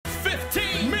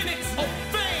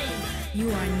You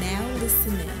are now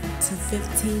listening to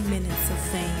 15 Minutes of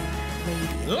Fame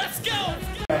Radio. Let's go!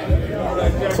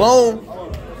 Clone.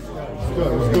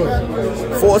 It's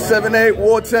good. 478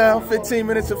 Wartown, 15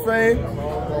 Minutes of Fame.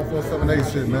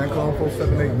 478 shit, man. Clone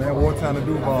 478, man. Wartown to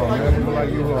Duval, man. People like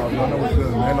you, I know what's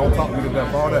good, man. Don't talk me to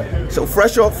death, all that. So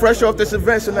fresh off this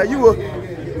event, so now you're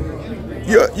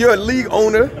a league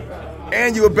owner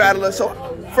and you're a battler. So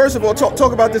first of all,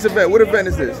 talk about this event. What event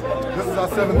is this? This is our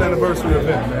 7th anniversary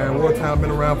event, man. Wartown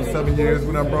been around for 7 years.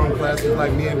 We done brought classes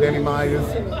like me and Danny Myers,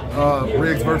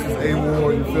 Wieghs versus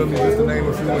A-War, you feel me? Just to name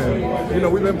a few. And, you know,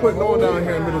 we've been putting on down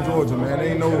here in Middle Georgia, man. There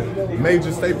ain't no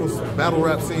major staples battle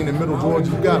rap scene in Middle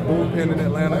Georgia. You got Bullpen in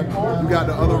Atlanta. You got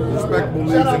the other respectable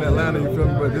leagues in Atlanta, you feel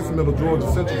me? But this is Middle Georgia,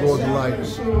 Central Georgia, like,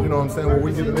 you know what I'm saying? Where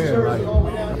we get it in, like,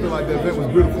 I feel like the event was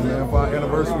beautiful, man. For our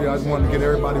anniversary, I just wanted to get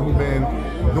everybody who been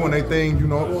doing their thing, you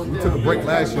know. We took a break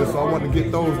last year, so I wanted to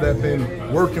get those that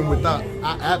been working without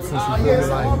our absence, you feel me?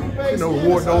 Like, you know,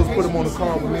 reward those, put them on the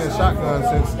card with me and Shotgun,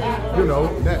 since, you know,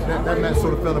 that match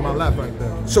sort of fell in my lap right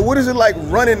there. So what is it like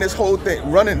running this whole thing?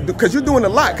 Because you're doing a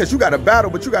lot, because you got a battle,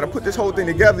 but you got to put this whole thing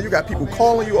together. You got people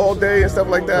calling you all day and stuff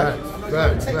like that.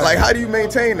 Right. Like, how do you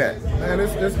maintain that? Man,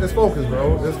 it's focus,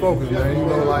 bro. It's focus, man. You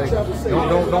know, like,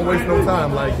 don't waste no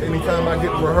time. Like, anytime I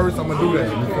get to rehearse, I'm gonna do that.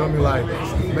 You feel me? Like,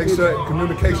 make sure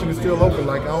communication is still open.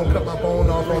 Like, I don't cut my phone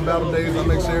off on battle days. I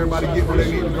make sure everybody get where they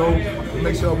need to go.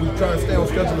 Make sure we try to stay on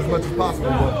schedule as much as possible.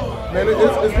 But man,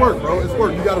 it's work, bro. It's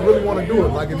work. You gotta really want to do it.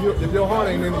 Like, if your heart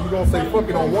ain't in it, you're gonna say fuck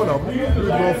it on one of them. You're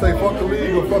gonna say fuck the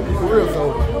league or fuck your career.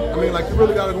 So, I mean, like, you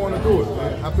really gotta want to do it,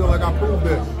 man. I feel like I proved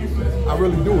that I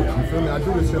really do it. You feel me? I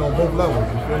do this shit on both levels.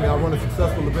 You feel me? I run a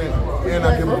successful event and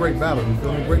I give a great battle. You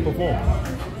feel me? Great performance.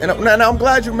 And now I'm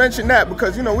glad you mentioned that,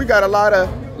 because, you know, we got a lot of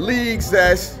leagues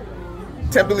that's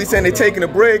temporarily saying they're taking a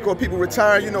break or people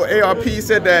retiring. You know, ARP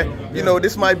said that, you know,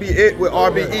 this might be it with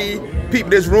RBE. People,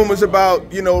 there's rumors about,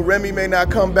 you know, Remy may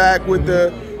not come back with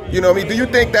the, you know what I mean? Do you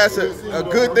think that's a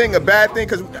good thing, a bad thing?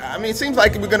 Because, I mean, it seems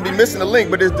like we're going to be missing a link,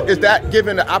 but is that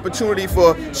giving the opportunity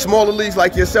for smaller leagues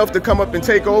like yourself to come up and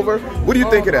take over? What do you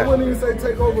think of that? I wouldn't even say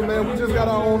take over, man. We just got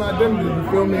our own identity, you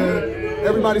feel me?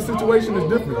 Everybody's situation is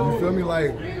different, you feel me?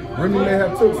 Like, Remy may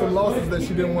have took some losses that she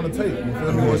didn't want to take, you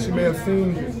feel me? Or she may have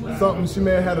seen something, she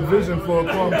may have had a vision for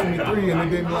Quam 23 and it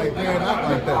didn't like pan out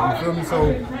like that, you feel me?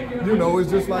 So, you know, it's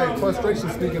just like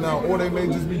frustration speaking out, or they may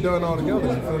just be done all together,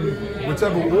 you feel me?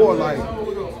 Whichever war, like,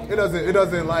 it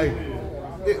doesn't like,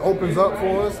 it opens up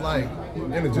for us, like,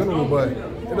 in the general, but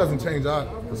it doesn't change our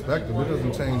perspective. It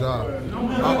doesn't change our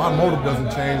motive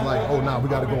doesn't change. Like, oh, now we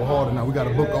got to go harder. Now we got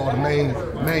to book all the main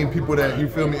people that, you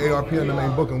feel me, ARP and the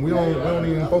main booking. We don't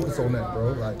even focus on that,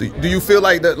 bro. Like, do you feel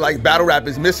like that, like, battle rap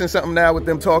is missing something now with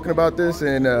them talking about this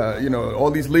and you know,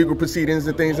 all these legal proceedings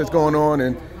and things that's going on?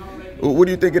 And what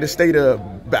do you think of the state of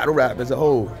battle rap as a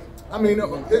whole? I mean,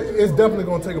 it's definitely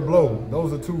going to take a blow.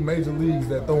 Those are two major leagues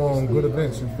that throw on good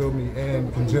events, you feel me,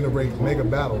 and can generate mega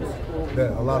battles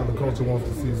that a lot of the culture wants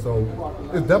to see. So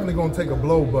it's definitely going to take a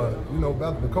blow, but, you know,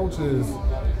 the culture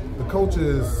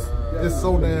is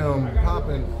so damn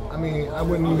popping. I mean, I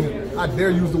dare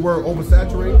use the word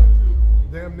oversaturate,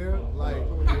 damn near. Like,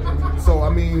 so, I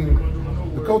mean,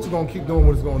 the culture gonna keep doing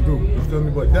what it's gonna do, you feel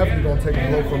me? But definitely gonna take a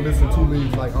blow from missing two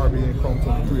leagues like RB and Chrome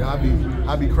 23.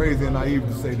 I'd be crazy and naive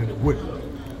to say that it wouldn't.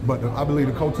 But I believe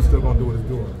the culture's still gonna do what it's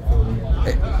doing.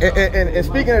 And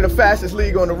speaking of the fastest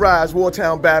league on the rise,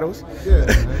 Wartown Battles. Yeah,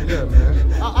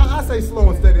 man. I say slow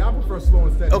and steady. I prefer slow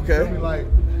and steady. Okay. You feel me? Like,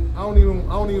 I don't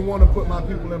even want to put my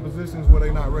people in positions where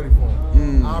they're not ready for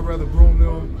them. I'd rather groom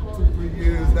them 2-3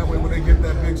 years. That way, when they get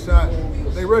that big shot,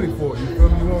 they ready for it. You feel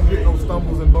me? You won't get no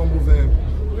stumbles and bumbles, and,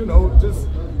 you know, just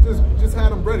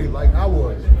had them ready like I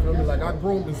was. You feel me? Like, I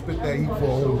groomed and spit that heat for a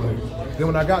whole year. Then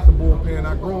when I got the bullpen,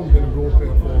 I groomed in the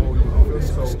bullpen for a whole year. You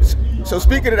feel me? So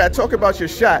speaking of that, talk about your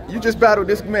shot. You just battled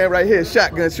this man right here,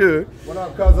 Shotgun Suge. What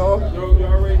up, cuzzo?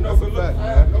 That's a fact,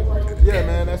 man. Yeah,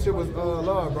 man, that shit was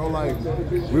love, bro. Like,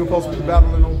 we were supposed to be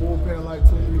battling on bullpen like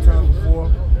 2-3 times before,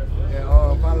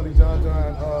 and finally John,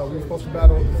 we were supposed to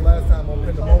battle this last time on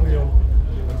Pandemonium,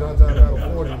 and John battled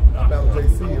 40. I battled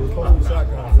JC. It was supposed to be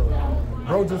Shotgun, so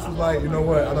bro just was like, you know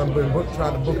what? I done been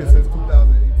trying to book it since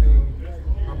 2018.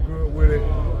 I'm good with it.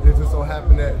 It just so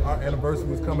happened that our anniversary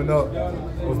was coming up.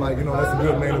 It was like, you know, that's a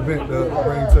good main event to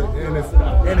bring to, and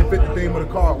it fit the theme of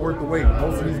the card, worth the wait.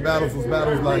 Most of these battles was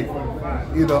battles like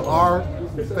either our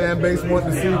fan base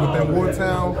wanted to see within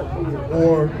Wartown,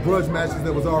 or grudge matches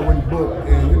that was already booked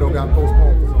and, you know, got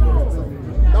postponed for some reason. So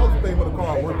that was the theme of the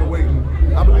card, worth the wait.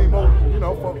 And I believe, you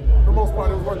know, for the most part,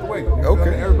 it was worth the wait.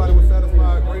 Okay. Everybody was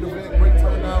satisfied, great event, great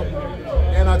turnout,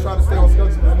 and I try to stay on schedule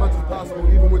as much as possible,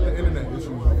 even with the internet issues.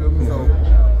 You feel me? So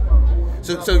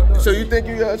So you think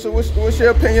you? So what's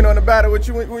your opinion on the battle with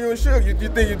you and Suge? You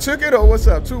think you took it or what's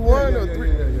up? 2-1 or 3?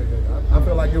 Yeah. I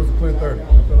feel like it was a clear 30. I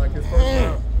feel like his first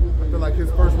round. I feel like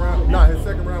his first round. Nah, his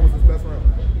second round was his best round.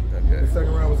 Okay. His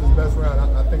second round was his best round.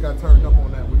 I think I turned up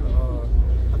on that with the.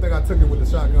 I think I took it with the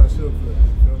shotgun Suge flip. You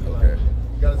know, okay. Like,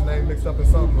 got his name mixed up in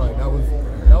something like that was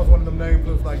one of them name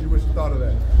flips like you wish you thought of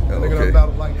that. That nigga done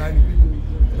battled like 90 people.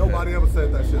 Nobody ever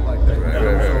said that shit like that. So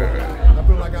I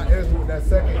feel like I edged with that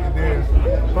second, and then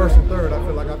first and third, I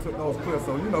feel like I took those clear.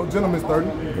 So, you know, gentleman's 30.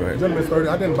 Right. Gentleman's 30.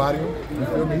 I didn't body him. You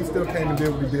feel me? He still came and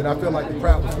did what he did. I feel like the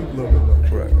crowd was asleep a little bit, though.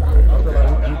 Right. I feel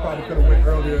like we probably could have went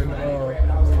earlier and a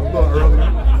little earlier.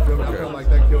 You feel me? I feel like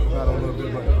that killed the battle a little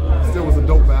bit, but it still was a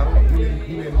dope battle. He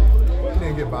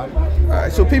didn't get bodied. All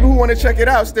right. So people who want to check it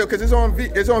out still, because it's on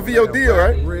VOD,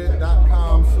 right?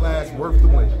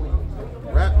 Rapgrid.com/worththewait.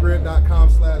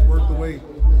 Rapgrid.com/worththewait.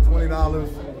 $20.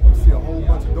 You see a whole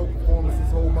bunch of dope performances, a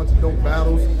whole bunch of dope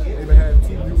battles. They even had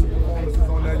 2 music performances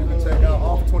on there you can check out,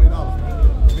 all for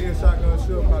 $20. Me and Shotgun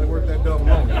Suge probably worth that double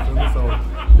on, you feel me? So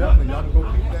definitely y'all can go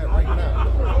keep that right now.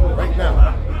 Right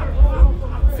now.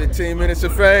 15 minutes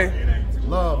of fame.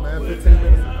 Love, man. 15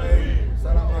 minutes of fame.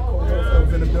 Shout out my co-host that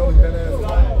was in the building, that ass.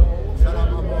 Shout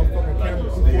out my motherfucking camera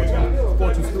crew,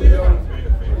 Fortune Studios.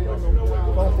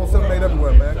 Clone 478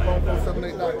 everywhere, man.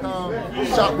 Clone478.com.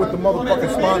 Shop with the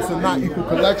motherfucking sponsor, Not Equal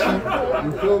Collection.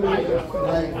 You feel me?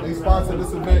 Like, they sponsored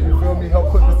this event, you feel me?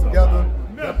 Help put this together.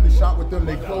 Definitely shop with them.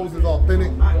 They clothes is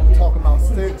authentic. Talking about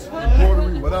stitch,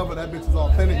 embroidery, whatever. That bitch is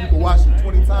authentic. You can wash it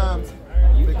 20 times.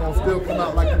 They gonna still come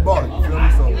out like you bought it. You feel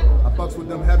me? So I fucks with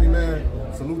them heavy, man.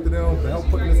 Salute to them for help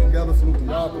putting this together. Salute to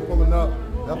y'all for pulling up.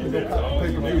 Definitely go cop the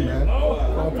pay-per-view, man.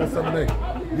 Clone 478.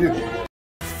 Yeah.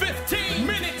 15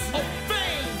 minutes of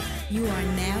fame. You are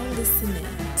now listening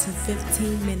to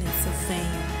 15 Minutes of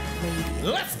Fame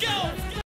Radio. Let's go!